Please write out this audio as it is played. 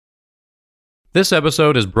This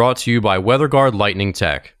episode is brought to you by WeatherGuard Lightning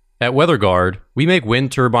Tech. At WeatherGuard, we make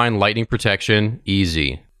wind turbine lightning protection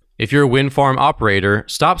easy. If you're a wind farm operator,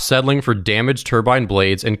 stop settling for damaged turbine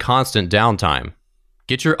blades and constant downtime.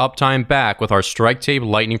 Get your uptime back with our Strike Tape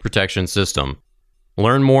lightning protection system.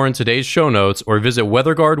 Learn more in today's show notes or visit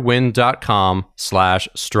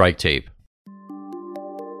weatherguardwind.com/striketape.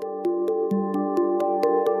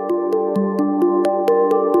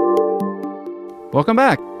 Welcome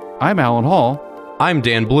back. I'm Alan Hall. I'm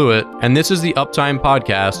Dan Blewett, and this is the Uptime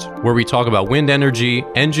Podcast, where we talk about wind energy,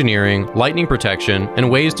 engineering, lightning protection,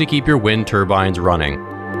 and ways to keep your wind turbines running.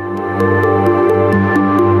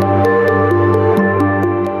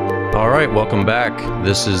 All right, welcome back.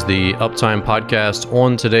 This is the Uptime Podcast.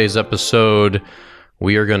 On today's episode,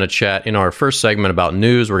 we are going to chat in our first segment about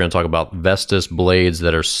news. We're going to talk about Vestas blades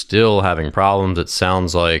that are still having problems. It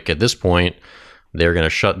sounds like at this point, they're going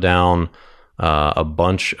to shut down a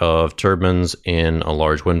bunch of turbines in a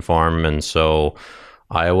large wind farm. And so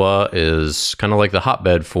Iowa is kind of like the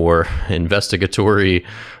hotbed for investigatory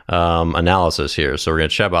analysis here. So we're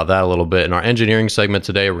going to chat about that a little bit. In our engineering segment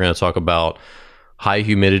today, we're going to talk about high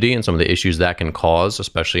humidity and some of the issues that can cause,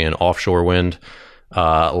 especially in offshore wind.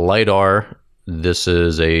 Lidar, this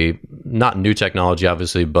is a not new technology,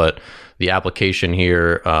 obviously, but the application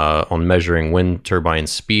here on measuring wind turbine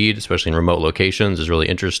speed, especially in remote locations, is really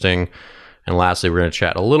interesting. And lastly, we're going to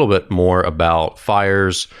chat a little bit more about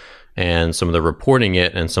fires and some of the reporting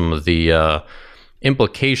it and some of the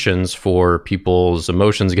implications for people's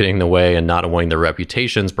emotions getting in the way and not wanting their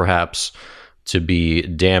reputations perhaps to be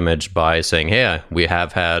damaged by saying, hey, we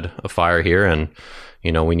have had a fire here and,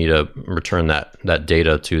 you know, we need to return that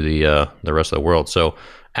data to the rest of the world. So,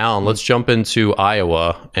 Alan, let's jump into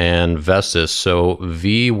Iowa and Vestas. So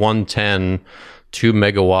V110 2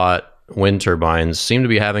 megawatt wind turbines seem to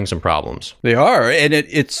be having some problems. They are, and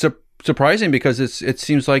it's surprising because it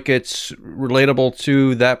seems like it's relatable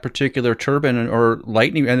to that particular turbine or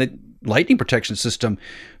lightning and the lightning protection system.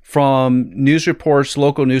 From news reports,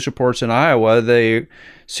 local news reports in Iowa, they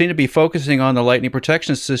seem to be focusing on the lightning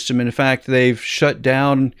protection system. In fact, they've shut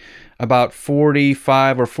down about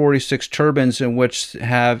 45 or 46 turbines in which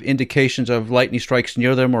have indications of lightning strikes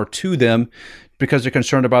near them or to them, because they're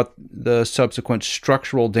concerned about the subsequent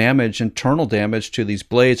structural damage, internal damage to these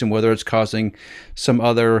blades, and whether it's causing some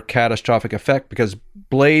other catastrophic effect, because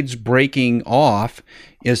blades breaking off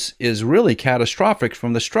is really catastrophic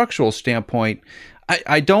from the structural standpoint.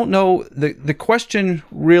 I don't know. The question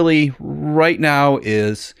really right now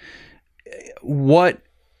is, what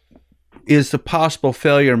is the possible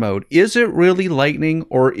failure mode? Is it really lightning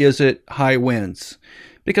or is it high winds?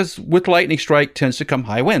 Because with lightning strike tends to come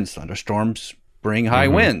high winds. Thunderstorms bring high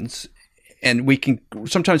winds. And we can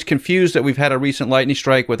sometimes confuse that we've had a recent lightning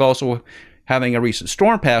strike with also having a recent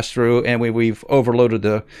storm pass through, and we've overloaded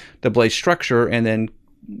the blade structure and then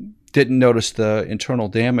didn't notice the internal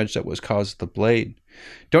damage that was caused the blade.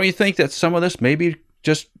 Don't you think that some of this may be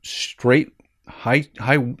just straight high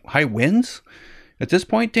winds at this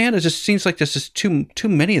point, Dan? It just seems like there's just too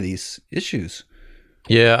many of these issues.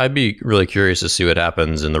 Yeah, I'd be really curious to see what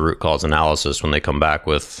happens in the root cause analysis when they come back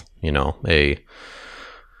with, a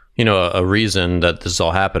reason that this is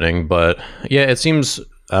all happening. But yeah, it seems,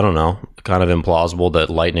 I don't know, kind of implausible that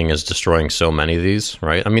lightning is destroying so many of these,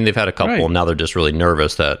 right? I mean, they've had a couple, and now they're just really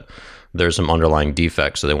nervous that there's some underlying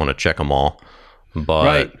defects, so they want to check them all.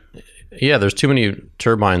 But yeah, there's too many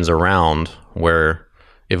turbines around where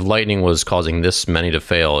if lightning was causing this many to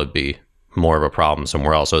fail, it'd be more of a problem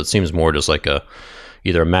somewhere else. So it seems more just like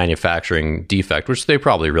either a manufacturing defect, which they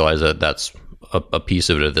probably realize that that's a piece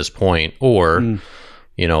of it at this point, or,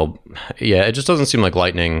 it just doesn't seem like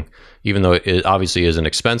lightning, even though it obviously is an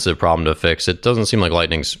expensive problem to fix, it doesn't seem like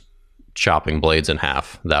lightning's chopping blades in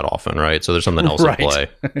half that often, right? So there's something else at play.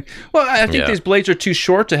 Well, I think these blades are too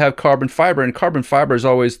short to have carbon fiber, and carbon fiber is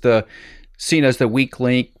always seen as the weak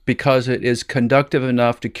link because it is conductive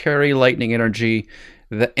enough to carry lightning energy.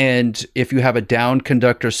 And if you have a down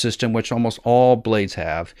conductor system, which almost all blades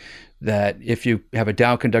have, that if you have a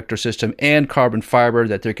down conductor system and carbon fiber,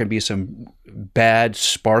 that there can be some bad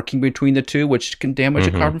sparking between the two, which can damage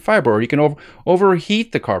the carbon fiber, or you can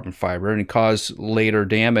overheat the carbon fiber and cause later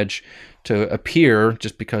damage to appear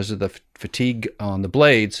just because of the fatigue on the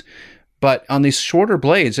blades. But on these shorter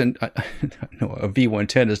blades, and I know a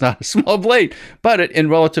V110 is not a small blade, but in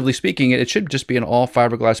relatively speaking, it should just be an all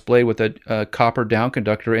fiberglass blade with a copper down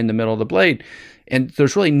conductor in the middle of the blade. And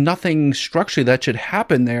there's really nothing structurally that should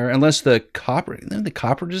happen there unless the copper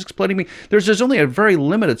is exploding. There's only a very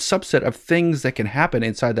limited subset of things that can happen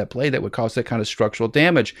inside that blade that would cause that kind of structural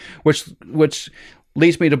damage, which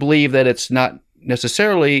leads me to believe that it's not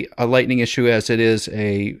necessarily a lightning issue as it is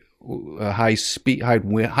a high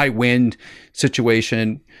wind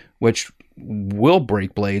situation, which will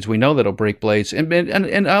break blades. We know that it'll break blades.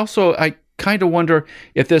 And also, I kind of wonder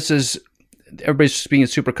if this is everybody's just being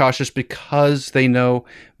super cautious because they know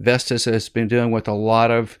Vestas has been dealing with a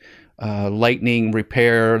lot of lightning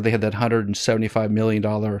repair. They had that $175 million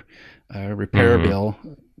repair bill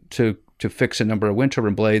to fix a number of wind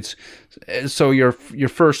turbine blades. So your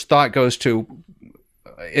first thought goes to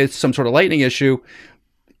it's some sort of lightning issue.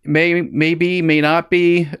 Maybe, may not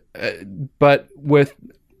be, but with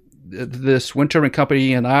this wind turbine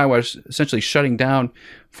company in Iowa essentially shutting down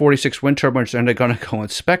 46 wind turbines, and they're going to go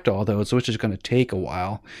inspect all those, which is going to take a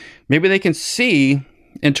while. Maybe they can see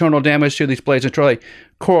internal damage to these blades and try to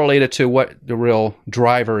correlate it to what the real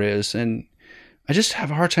driver is. And I just have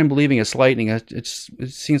a hard time believing it's lightning. It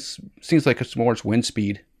seems like it's more wind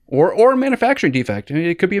speed or a manufacturing defect. I mean,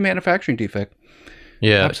 it could be a manufacturing defect.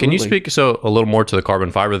 Yeah. Absolutely. Can you speak a little more to the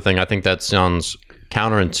carbon fiber thing? I think that sounds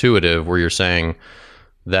counterintuitive, where you're saying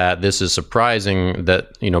that this is surprising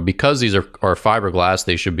that, because these are fiberglass,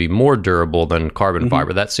 they should be more durable than carbon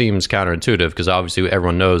fiber. That seems counterintuitive because obviously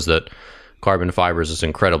everyone knows that carbon fiber is this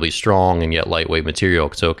incredibly strong and yet lightweight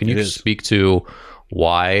material. So can you speak to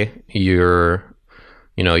why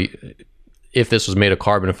if this was made of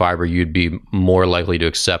carbon fiber, you'd be more likely to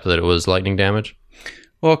accept that it was lightning damage?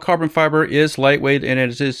 Well, carbon fiber is lightweight and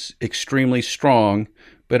it is extremely strong,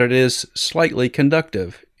 but it is slightly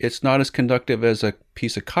conductive. It's not as conductive as a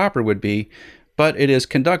piece of copper would be, but it is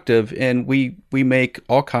conductive, and we make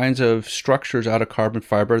all kinds of structures out of carbon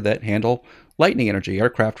fiber that handle lightning energy.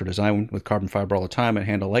 Aircraft are designed with carbon fiber all the time and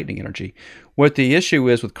handle lightning energy. What the issue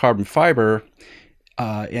is with carbon fiber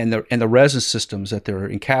and the resin systems that they're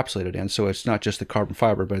encapsulated in. So it's not just the carbon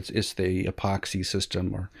fiber, but it's the epoxy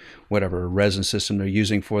system or whatever resin system they're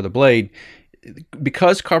using for the blade.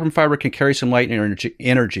 Because carbon fiber can carry some lightning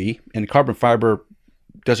energy, and carbon fiber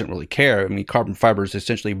doesn't really care. I mean, carbon fiber is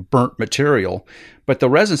essentially burnt material, but the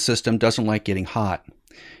resin system doesn't like getting hot.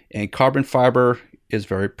 And carbon fiber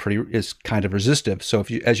is kind of resistive. So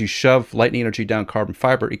as you shove lightning energy down carbon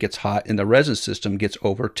fiber, it gets hot, and the resin system gets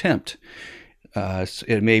over-temped.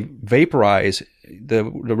 It may vaporize the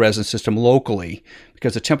resin system locally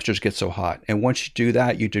because the temperatures get so hot. And once you do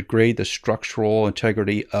that, you degrade the structural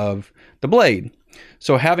integrity of the blade.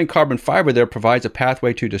 So having carbon fiber there provides a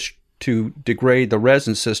pathway to degrade the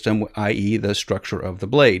resin system, i.e. the structure of the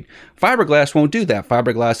blade. Fiberglass won't do that.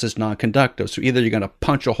 Fiberglass is non-conductive. So either you're going to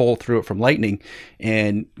punch a hole through it from lightning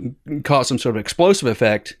and cause some sort of explosive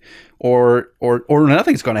effect, or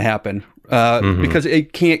nothing's going to happen because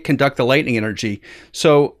it can't conduct the lightning energy.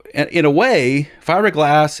 So in a way,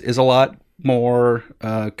 fiberglass is a lot more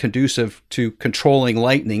conducive to controlling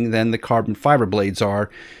lightning than the carbon fiber blades are.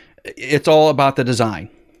 It's all about the design.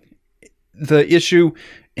 The issue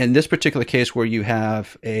in this particular case, where you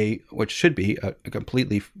have what should be a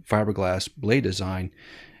completely fiberglass blade design,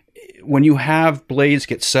 when you have blades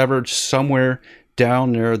get severed somewhere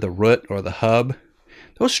down near the root or the hub,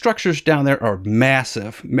 those structures down there are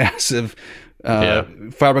massive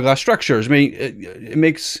fiberglass structures. I mean, it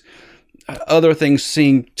makes other things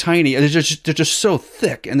seem tiny. They're just so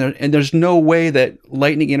thick, and there's no way that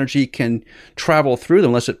lightning energy can travel through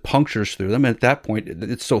them unless it punctures through them. And at that point,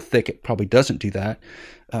 it's so thick it probably doesn't do that.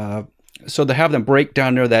 So to have them break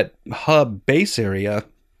down near that hub base area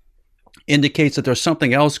indicates that there's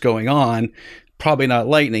something else going on, probably not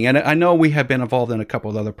lightning. And I know we have been involved in a couple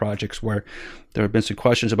of other projects where there have been some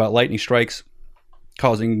questions about lightning strikes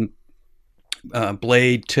causing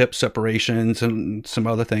blade tip separations and some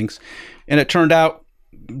other things. And it turned out,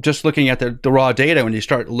 just looking at the raw data, when you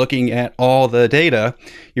start looking at all the data,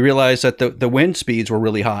 you realize that the wind speeds were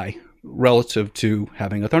really high relative to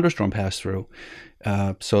having a thunderstorm pass through.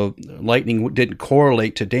 So lightning didn't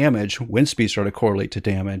correlate to damage. Wind speed started to correlate to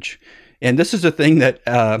damage. And this is a thing that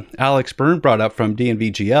Alex Byrne brought up from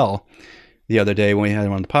DNVGL the other day when we had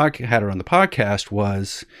her on the podcast,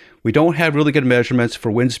 was we don't have really good measurements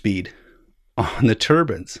for wind speed on the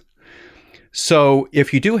turbines. So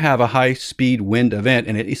if you do have a high-speed wind event,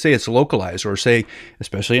 and you say it's localized, or say,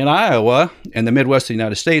 especially in Iowa and the Midwest of the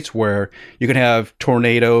United States, where you can have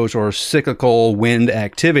tornadoes or cyclical wind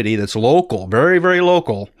activity that's local, very, very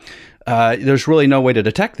local, there's really no way to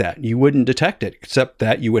detect that. You wouldn't detect it, except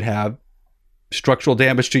that you would have structural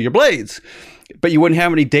damage to your blades. But you wouldn't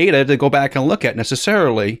have any data to go back and look at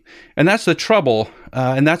necessarily. And that's the trouble.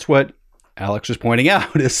 And that's what Alex was pointing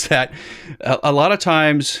out, is that a lot of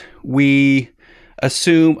times we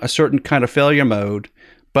assume a certain kind of failure mode,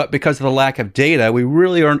 But because of the lack of data, we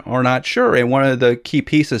really are not sure. And one of the key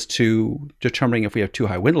pieces to determining if we have too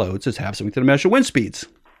high wind loads is have something to measure wind speeds.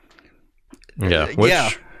 Yeah,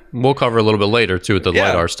 which we'll cover a little bit later too with the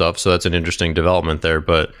Lidar stuff. So that's an interesting development there.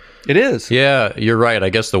 But it is. Yeah, you're right. I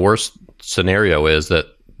guess the worst scenario is that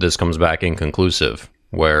this comes back inconclusive,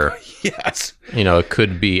 where yes, it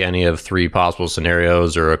could be any of three possible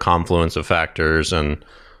scenarios or a confluence of factors, and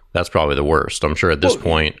that's probably the worst. I'm sure at this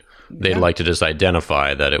point they'd like to just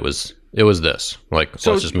identify that it was this. Like,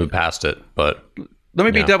 so let's just move past it. But let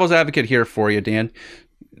me be devil's advocate here for you, Dan.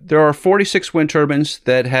 There are 46 wind turbines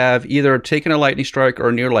that have either taken a lightning strike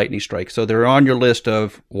or near lightning strike, so they're on your list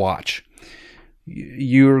of watch.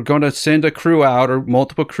 You're going to send a crew out or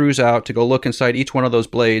multiple crews out to go look inside each one of those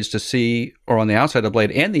blades to see, or on the outside of the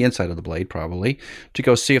blade and the inside of the blade probably, to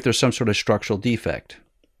go see if there's some sort of structural defect.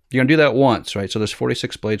 You're going to do that once, right? So there's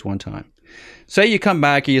 46 blades one time. Say you come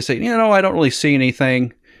back and you say, I don't really see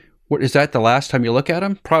anything. What, is that the last time you look at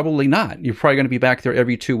them? Probably not. You're probably going to be back there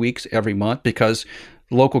every 2 weeks, every month, because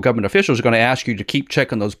local government officials are going to ask you to keep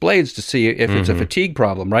checking those blades to see if it's a fatigue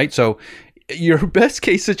problem, right? So your best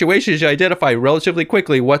case situation is you identify relatively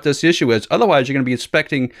quickly what this issue is. Otherwise, you're going to be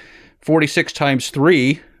inspecting 46 times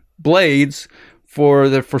 3 blades for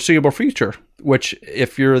the foreseeable future, which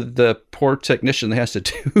if you're the poor technician that has to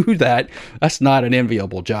do that, that's not an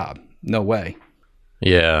enviable job. No way.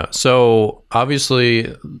 Yeah. So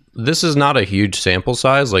obviously, this is not a huge sample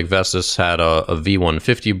size. Like Vestas had a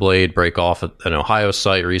V150 blade break off at an Ohio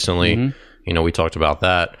site recently. We talked about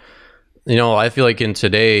that. I feel like in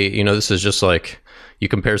today, this is just like you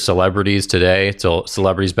compare celebrities today to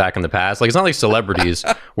celebrities back in the past. Like, it's not like celebrities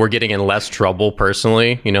were getting in less trouble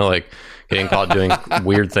personally, like getting caught doing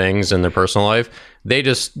weird things in their personal life.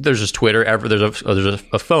 There's just Twitter. There's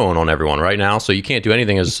a phone on everyone right now. So you can't do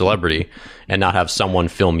anything as a celebrity and not have someone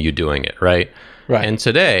film you doing it. Right. And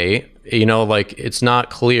today, it's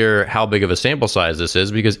not clear how big of a sample size this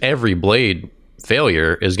is, because every blade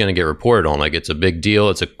failure is going to get reported on. Like, it's a big deal.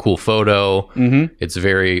 It's a cool photo. It's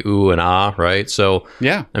very ooh and ah, right? So,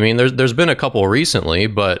 I mean, there's been a couple recently,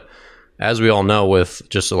 but as we all know, with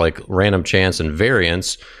just like random chance and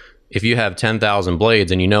variance, if you have 10,000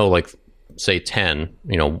 blades and like, say 10,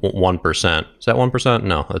 1%, is that 1%?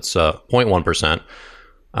 No, it's 0.1%,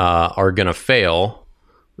 are going to fail,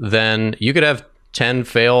 then you could have 10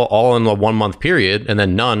 fail all in the 1 month period and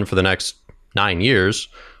then none for the next 9 years.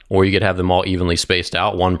 Or you could have them all evenly spaced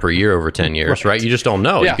out, one per year over 10 years, right? You just don't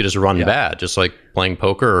know. You could just run bad, just like playing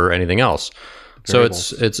poker or anything else. Variables.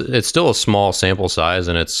 So it's still a small sample size,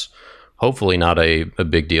 and it's hopefully not a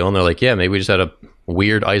big deal. And they're like, maybe we just had a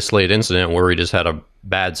weird isolated incident where we just had a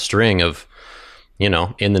bad string of,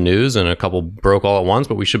 in the news, and a couple broke all at once,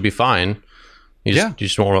 but we should be fine. You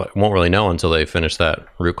just won't really know until they finish that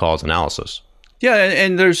root cause analysis. Yeah,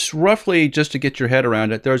 and there's roughly, just to get your head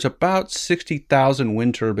around it, there's about 60,000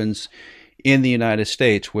 wind turbines in the United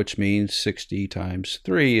States, which means 60 times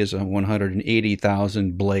 3 is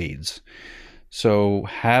 180,000 blades. So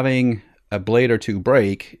having a blade or two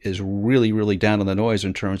break is really, really down on the noise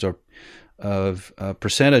in terms of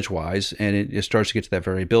percentage-wise, and it starts to get to that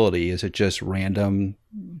variability. Is it just random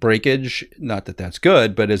breakage? Not that that's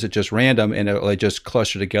good, but is it just random and it just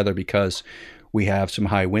cluster together because we have some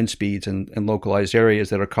high wind speeds and localized areas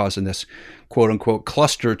that are causing this quote-unquote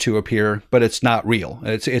cluster to appear, but it's not real.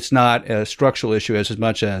 It's not a structural issue as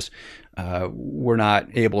much as we're not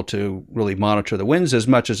able to really monitor the winds as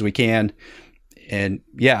much as we can. And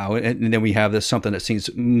then we have this something that seems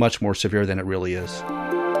much more severe than it really is.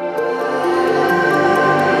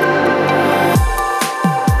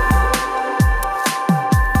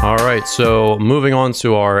 All right, so moving on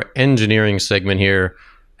to our engineering segment here.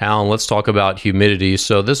 Alan, let's talk about humidity.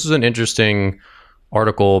 So this is an interesting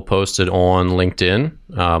article posted on LinkedIn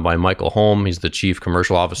by Michael Holm. He's the chief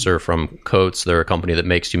commercial officer from Coates. They're a company that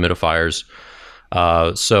makes humidifiers.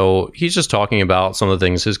 So he's just talking about some of the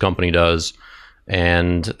things his company does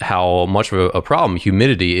and how much of a problem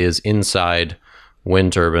humidity is inside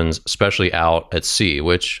wind turbines, especially out at sea,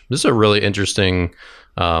 which this is a really interesting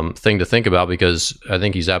thing to think about, because I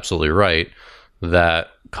think he's absolutely right that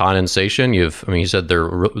condensation, he said they're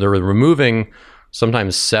removing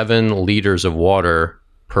sometimes 7 liters of water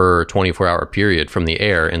per 24-hour period from the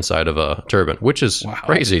air inside of a turbine, which is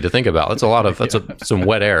crazy to think about. That's a lot of some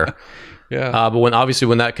wet air. But when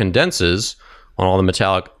that condenses on all the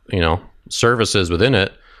metallic surfaces within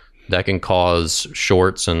it, that can cause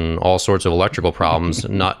shorts and all sorts of electrical problems,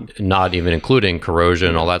 not even including corrosion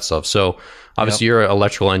and all that stuff. So obviously you're an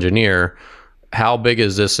electrical engineer. How big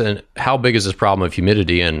is this, and how big is this problem of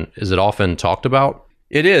humidity, and is it often talked about?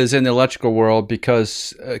 It is in the electrical world,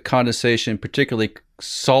 because condensation, particularly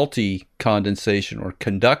salty condensation or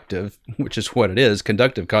conductive, which is what it is,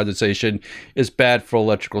 conductive condensation is bad for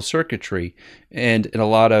electrical circuitry. And in a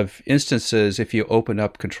lot of instances, if you open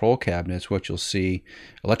up control cabinets, what you'll see,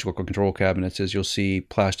 electrical control cabinets, is you'll see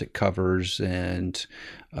plastic covers and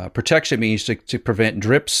protection means to prevent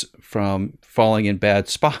drips from falling in bad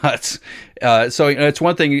spots. So it's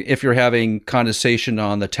one thing if you're having condensation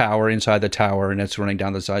on the tower, inside the tower, and it's running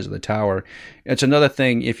down the sides of the tower. It's another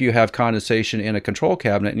thing if you have condensation in a control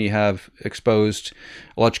cabinet and you have exposed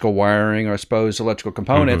electrical wiring or exposed electrical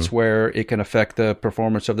components where it can affect the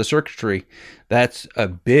performance of the circuitry. That's a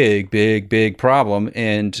big problem.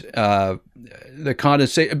 And the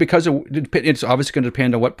condensation, because it's obviously going to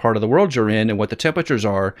depend on what part of the world you're in and what the temperatures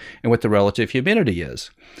are and what the relative humidity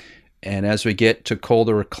is. And as we get to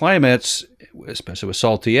colder climates, especially with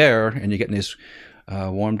salty air, and you're getting these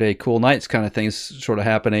warm day, cool nights kind of things sort of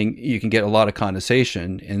happening, you can get a lot of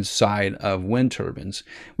condensation inside of wind turbines.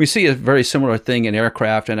 We see a very similar thing in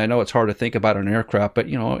aircraft, and I know it's hard to think about an aircraft, but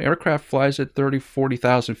aircraft flies at 30,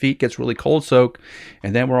 40,000 feet, gets really cold soaked,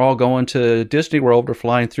 and then we're all going to Disney World. We're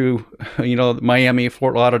flying through, Miami,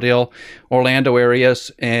 Fort Lauderdale, Orlando areas,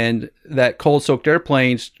 and that cold soaked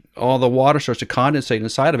airplanes, all the water starts to condensate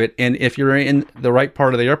inside of it. And if you're in the right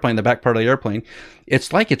part of the airplane, the back part of the airplane,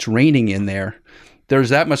 it's like it's raining in there. There's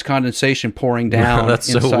that much condensation pouring down That's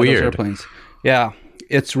inside so weird. those airplanes. Yeah,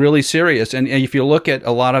 it's really serious. And if you look at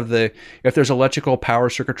a lot of if there's electrical power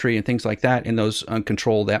circuitry and things like that in those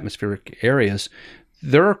uncontrolled atmospheric areas,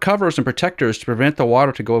 there are covers and protectors to prevent the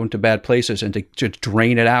water to go into bad places and to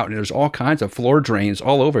drain it out. And there's all kinds of floor drains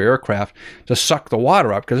all over aircraft to suck the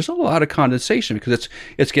water up because there's a lot of condensation because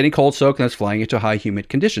it's getting cold soaked and it's flying into high humid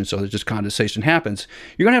conditions. So there's just condensation happens.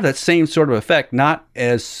 You're going to have that same sort of effect, not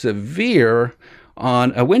as severe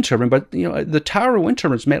on a wind turbine, but the tower wind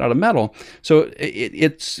turbine is made out of metal, so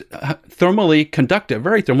it's thermally conductive,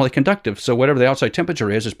 very thermally conductive. So whatever the outside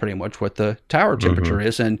temperature is pretty much what the tower temperature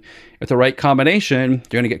is, and with the right combination, you're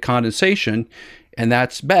going to get condensation, and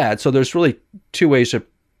that's bad. So there's really two ways to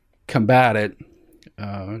combat it.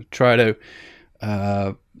 Well,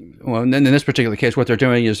 in this particular case, what they're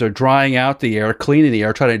doing is they're drying out the air, cleaning the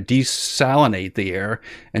air, trying to desalinate the air,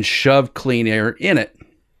 and shove clean air in it.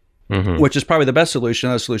 Which is probably the best solution.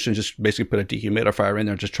 Another solution is just basically put a dehumidifier in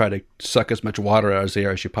there and just try to suck as much water out of the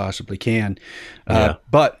air as you possibly can.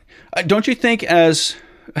 But don't you think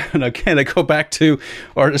and again, I go back to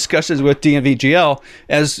our discussions with DNVGL,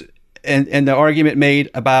 and the argument made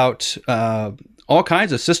about all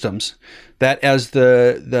kinds of systems, that as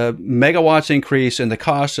the megawatts increase and the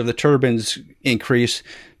cost of the turbines increase,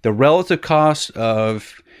 the relative cost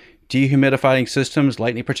of dehumidifying systems,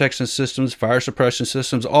 lightning protection systems, fire suppression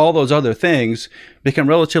systems, all those other things become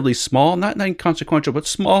relatively small, not inconsequential, but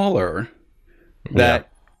smaller, that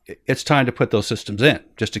it's time to put those systems in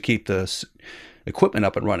just to keep the equipment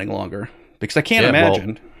up and running longer. Because I can't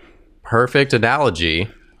imagine. Well, perfect analogy.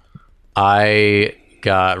 I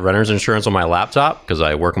got renter's insurance on my laptop because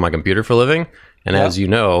I work on my computer for a living. And as you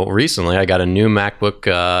know, recently I got a new MacBook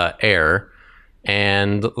Air,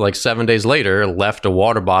 and like 7 days later left a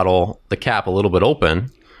water bottle, the cap a little bit open,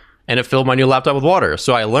 and it filled my new laptop with water.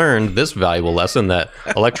 So I learned this valuable lesson that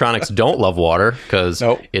electronics don't love water, because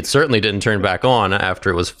it certainly didn't turn back on after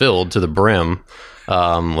it was filled to the brim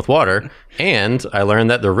with water. And I learned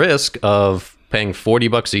that the risk of paying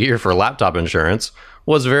 $40 a year for laptop insurance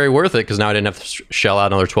was very worth it, because now I didn't have to shell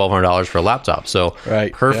out another $1,200 for a laptop. So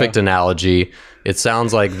perfect analogy. It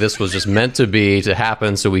sounds like this was just meant to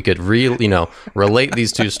happen so we could relate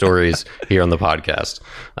these two stories here on the podcast.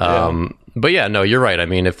 But yeah, no, you're right. I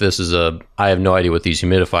mean, if this is I have no idea what these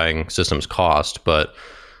humidifying systems cost, but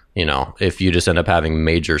if you just end up having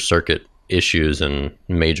major circuit issues and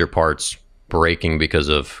major parts breaking because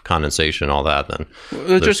of condensation, all that, then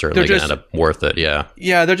they're certainly going to end up worth it.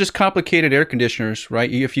 Yeah, they're just complicated air conditioners,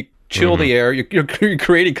 right? If you chill the air, you're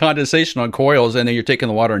creating condensation on coils, and then you're taking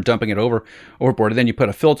the water and dumping it overboard, and then you put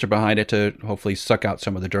a filter behind it to hopefully suck out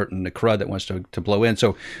some of the dirt and the crud that wants to blow in.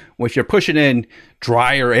 So if you're pushing in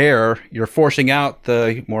drier air, you're forcing out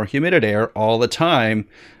the more humid air all the time.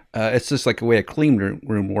 It's just like the way a clean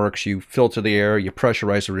room works. You filter the air, you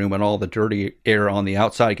pressurize the room, and all the dirty air on the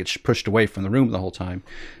outside gets pushed away from the room the whole time.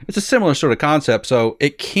 It's a similar sort of concept, so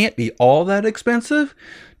it can't be all that expensive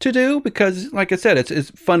to do, because, like I said, it's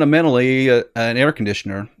fundamentally an air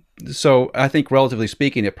conditioner. So I think, relatively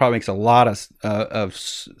speaking, it probably makes a lot of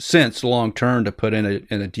sense long term to put in a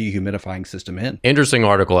dehumidifying system in. Interesting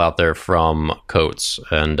article out there from Coates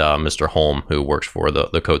and Mr. Holm, who works for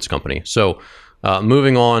the Coates company. So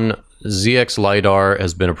moving on, ZX Lidar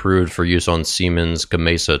has been approved for use on Siemens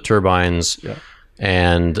Gamesa turbines.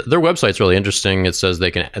 And their website's really interesting. It says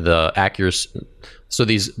the accuracy. So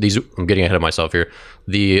these I'm getting ahead of myself here.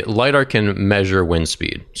 The LiDAR can measure wind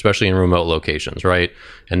speed, especially in remote locations, right?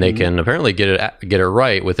 And they can apparently get it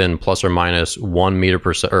right within plus or minus 1 meter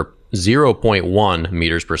per second, or 0.1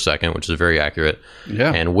 meters per second, which is very accurate.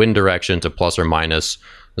 Yeah. And wind direction to plus or minus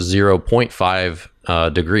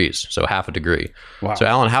 0.5 degrees, so half a degree. Wow. So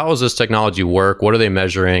Alan, how does this technology work? What are they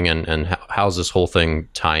measuring, and how does this whole thing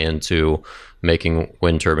tie into making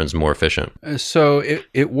wind turbines more efficient? So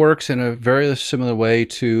it works in a very similar way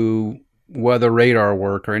to weather radar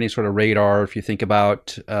work, or any sort of radar. If you think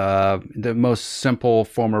about the most simple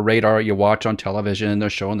form of radar you watch on television, they're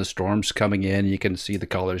showing the storms coming in. You can see the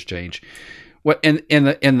colors change. What in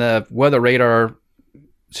the weather radar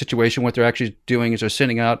situation, what they're actually doing is they're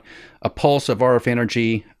sending out a pulse of RF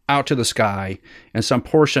energy out to the sky, and some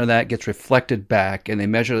portion of that gets reflected back, and they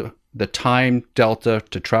measure the time delta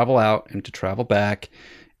to travel out and to travel back,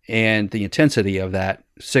 and the intensity of that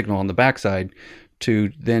signal on the backside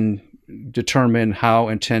to then determine how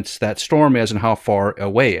intense that storm is and how far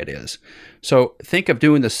away it is. So think of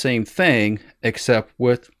doing the same thing, except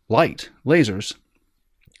with light, lasers.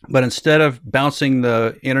 But instead of bouncing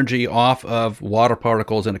the energy off of water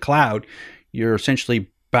particles in a cloud, you're essentially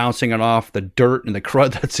bouncing it off the dirt and the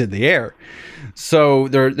crud that's in the air. So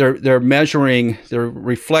they're measuring their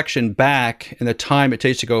reflection back and the time it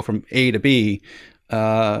takes to go from A to B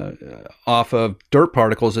off of dirt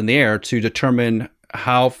particles in the air to determine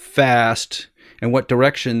how fast and what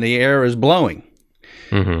direction the air is blowing.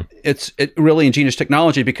 Mm-hmm. It's really ingenious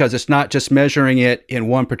technology, because it's not just measuring it in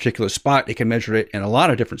one particular spot. It can measure it in a lot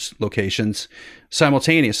of different locations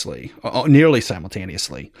simultaneously, nearly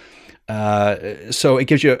simultaneously. So it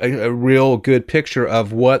gives you a real good picture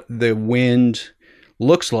of what the wind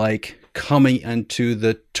looks like coming into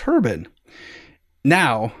the turbine.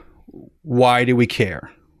 Now, why do we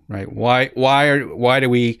care, right? Why do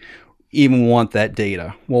we even want that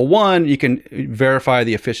data? Well, one, you can verify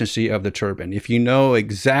the efficiency of the turbine. If you know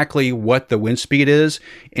exactly what the wind speed is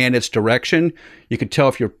and its direction, you can tell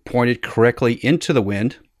if you're pointed correctly into the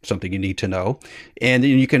wind, something you need to know. And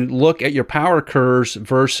then you can look at your power curves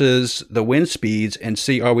versus the wind speeds and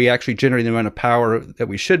see, are we actually generating the amount of power that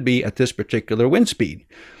we should be at this particular wind speed?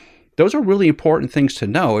 Those are really important things to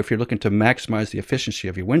know if you're looking to maximize the efficiency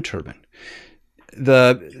of your wind turbine.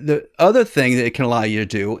 The other thing that it can allow you to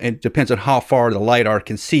do, and it depends on how far the LiDAR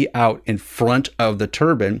can see out in front of the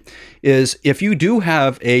turbine, is if you do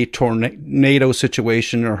have a tornado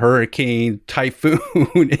situation or hurricane, typhoon,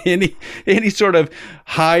 any sort of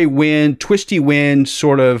high wind, twisty wind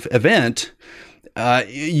sort of event,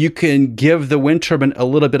 you can give the wind turbine a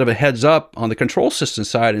little bit of a heads up on the control system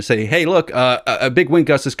side and say, hey, look, a big wind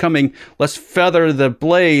gust is coming. Let's feather the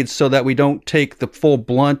blades so that we don't take the full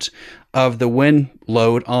blunt of the wind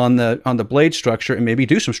load on the blade structure and maybe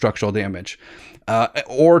do some structural damage,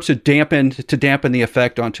 or to dampen the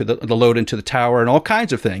effect onto the load into the tower, and all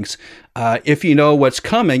kinds of things. If you know what's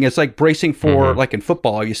coming, it's like bracing for, like in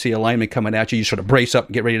football, you see a lineman coming at you, you sort of brace up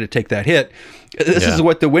and get ready to take that hit. This is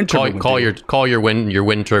what the wind turbine would do. Call your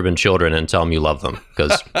wind turbine children and tell them you love them,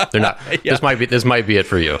 because they're not. Yeah. This might be it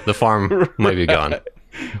for you. The farm might be gone.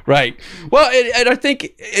 Right. Well, and I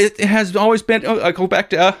think it has always been, I go back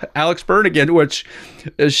to Alex Byrne again, which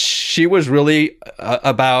she was really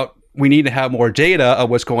about, we need to have more data of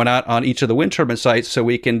what's going on each of the wind turbine sites so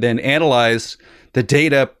we can then analyze the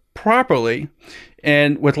data properly.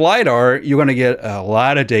 And with LiDAR, you're going to get a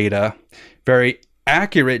lot of data, very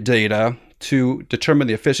accurate data, to determine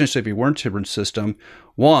the efficiency of your wind turbine system,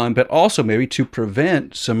 one, but also maybe to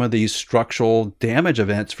prevent some of these structural damage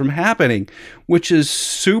events from happening, which is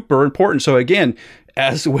super important. So again,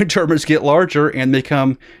 as the wind turbines get larger and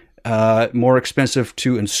become more expensive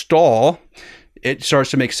to install, it starts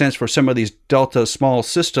to make sense for some of these Delta small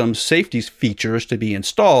systems safety features to be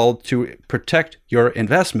installed to protect your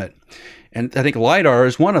investment. And I think LiDAR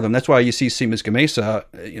is one of them. That's why you see Siemens Gamesa,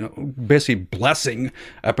 basically blessing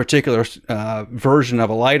a particular version of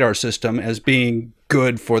a LiDAR system as being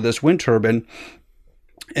good for this wind turbine,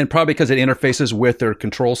 and probably because it interfaces with their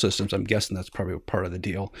control systems. I'm guessing that's probably part of the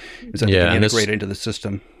deal, is that they can integrate into the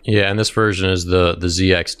system. Yeah, and this version is the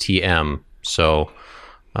ZXTM. So,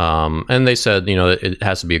 and they said, it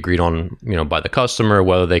has to be agreed on, by the customer,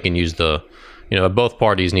 whether they can use both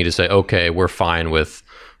parties need to say, okay, we're fine with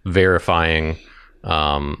verifying,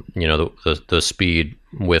 the speed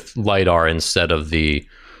with LiDAR instead of the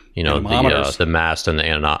mast and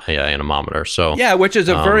the anemometer. So yeah, which is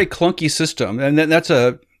a very clunky system, and that's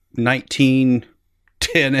a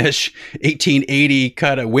 1910-ish, 1880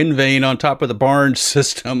 kind of wind vane on top of the barn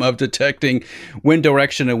system of detecting wind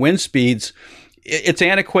direction and wind speeds. it's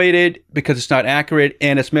antiquated because it's not accurate,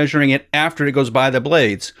 and it's measuring it after it goes by the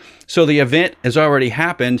blades. So the event has already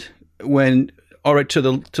happened when already to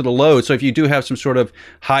the load. So if you do have some sort of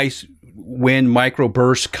high wind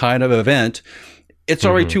microburst kind of event, it's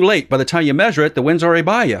already too late. By the time you measure it, the wind's already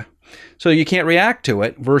by you. So you can't react to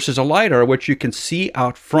it versus a LiDAR, which you can see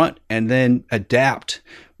out front and then adapt,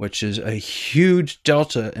 which is a huge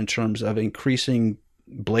delta in terms of increasing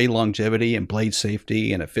blade longevity and blade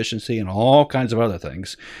safety and efficiency and all kinds of other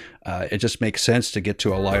things. It just makes sense to get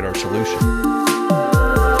to a LiDAR solution.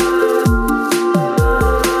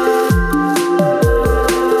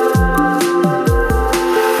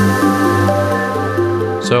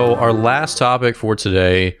 So our last topic for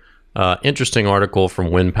today, interesting article from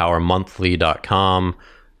windpowermonthly.com,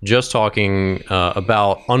 just talking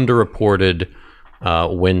about underreported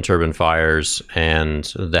wind turbine fires. And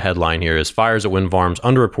the headline here is Fires at Wind Farms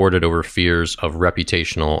Underreported Over Fears of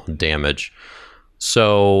Reputational Damage.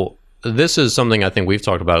 So this is something I think we've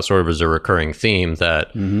talked about sort of as a recurring theme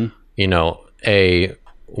that, wind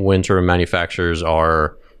turbine manufacturers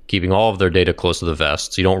are keeping all of their data close to the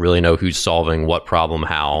vest. So you don't really know who's solving what problem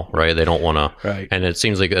how, right? They don't want to. Right. And it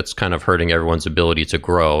seems like that's kind of hurting everyone's ability to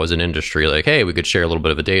grow as an industry. Like, hey, we could share a little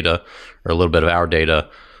bit of data or a little bit of our data,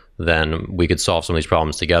 then we could solve some of these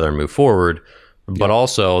problems together and move forward. But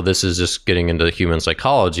also, this is just getting into human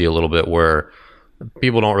psychology a little bit where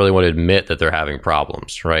people don't really want to admit that they're having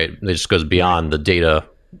problems, right? It just goes beyond the data.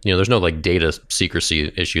 There's no like data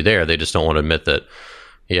secrecy issue there. They just don't want to admit that,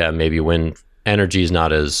 maybe wind energy is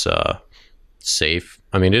not as safe.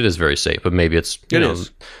 I mean, it is very safe, but maybe it's,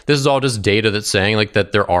 this is all just data that's saying like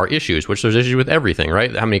that there are issues, which there's issues with everything,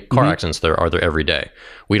 right? How many car accidents are there every day?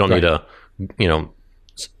 We don't need to,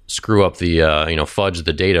 screw up the, fudge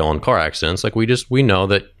the data on car accidents. Like we know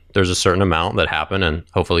that there's a certain amount that happen and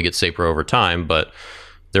hopefully get safer over time, but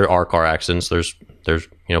there are car accidents, there's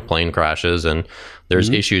plane crashes, and there's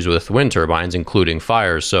issues with wind turbines, including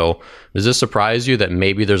fires. So does this surprise you that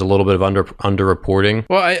maybe there's a little bit of underreporting?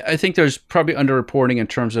 Well, I think there's probably underreporting in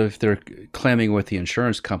terms of if they're claiming with the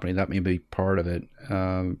insurance company. That may be part of it.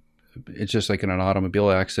 It's just like in an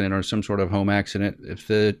automobile accident or some sort of home accident. If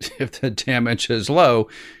the damage is low,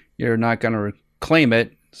 you're not going to claim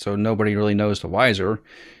it, so nobody really knows the wiser.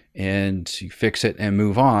 And you fix it and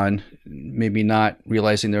move on, maybe not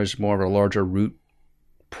realizing there's more of a larger root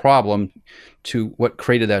problem to what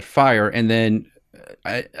created that fire. And then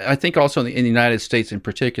I think also in the United States in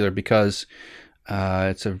particular, because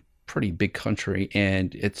it's a pretty big country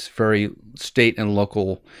and it's very state and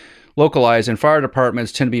localized, and fire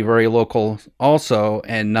departments tend to be very local also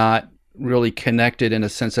and not really connected in a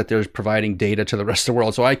sense that they're providing data to the rest of the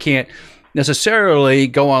world. So I can't necessarily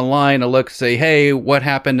go online and look and say, hey, what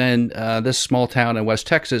happened in this small town in West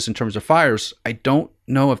Texas in terms of fires? I don't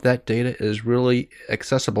know if that data is really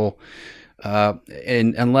accessible.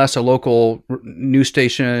 And unless a local news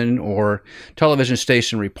station or television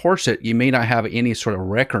station reports it, you may not have any sort of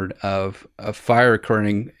record of a fire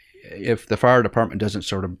occurring if the fire department doesn't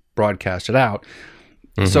sort of broadcast it out.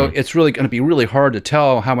 So it's really going to be really hard to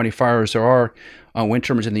tell how many fires there are on wind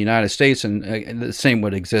turbines in the United States, and the same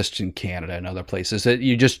would exist in Canada and other places, that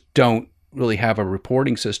you just don't really have a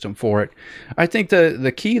reporting system for it. I think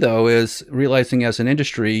the key, though, is realizing as an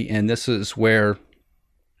industry, and this is where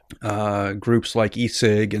groups like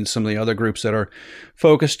eSig and some of the other groups that are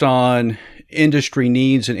focused on industry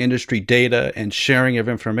needs and industry data and sharing of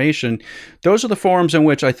information, those are the forums in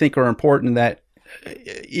which I think are important. That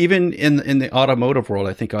even in the automotive world,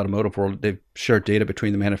 I think automotive world, they've shared data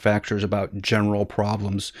between the manufacturers about general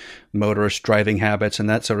problems, motorist driving habits, and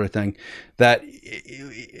that sort of thing. That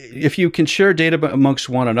if you can share data amongst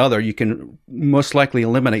one another, you can most likely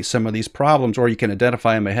eliminate some of these problems, or you can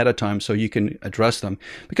identify them ahead of time so you can address them.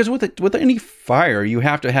 Because with any fire, you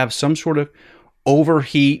have to have some sort of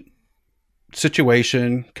overheat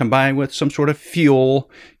situation combined with some sort of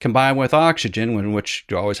fuel, combined with oxygen, which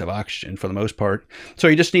you always have oxygen for the most part. So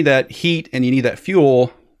you just need that heat and you need that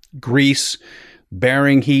fuel, grease,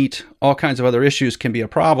 bearing heat, all kinds of other issues can be a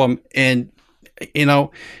problem. And,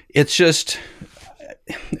 it's just,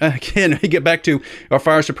 again, we get back to our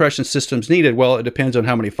fire suppression systems needed. Well, it depends on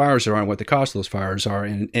how many fires there are and what the cost of those fires are.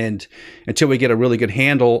 And until we get a really good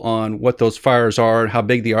handle on what those fires are, how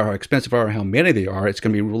big they are, how expensive they are, how many they are, it's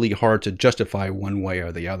going to be really hard to justify one way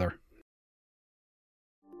or the other.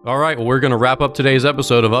 All right, well, we're going to wrap up today's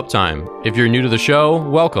episode of Uptime. If you're new to the show,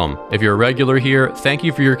 welcome. If you're a regular here, thank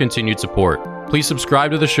you for your continued support. Please subscribe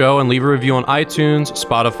to the show and leave a review on iTunes,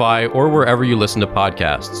 Spotify, or wherever you listen to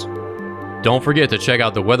podcasts. Don't forget to check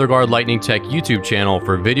out the WeatherGuard Lightning Tech YouTube channel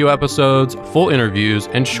for video episodes, full interviews,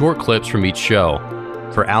 and short clips from each show.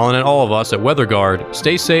 For Alan and all of us at WeatherGuard,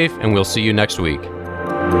 stay safe and we'll see you next week.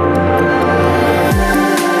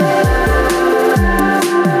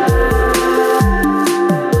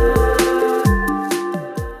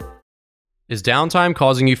 Is downtime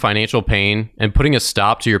causing you financial pain and putting a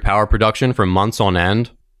stop to your power production for months on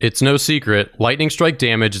end? It's no secret, lightning strike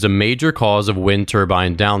damage is a major cause of wind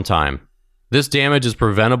turbine downtime. This damage is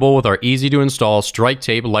preventable with our easy-to-install strike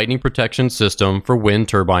tape lightning protection system for wind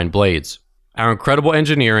turbine blades. Our incredible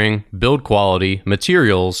engineering, build quality,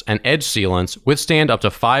 materials, and edge sealants withstand up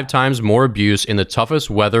to 5 times more abuse in the toughest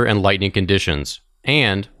weather and lightning conditions.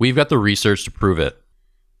 And we've got the research to prove it.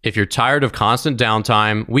 If you're tired of constant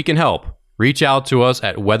downtime, we can help. Reach out to us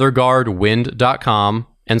at weatherguardwind.com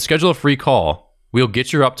and schedule a free call. We'll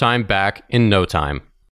get your uptime back in no time.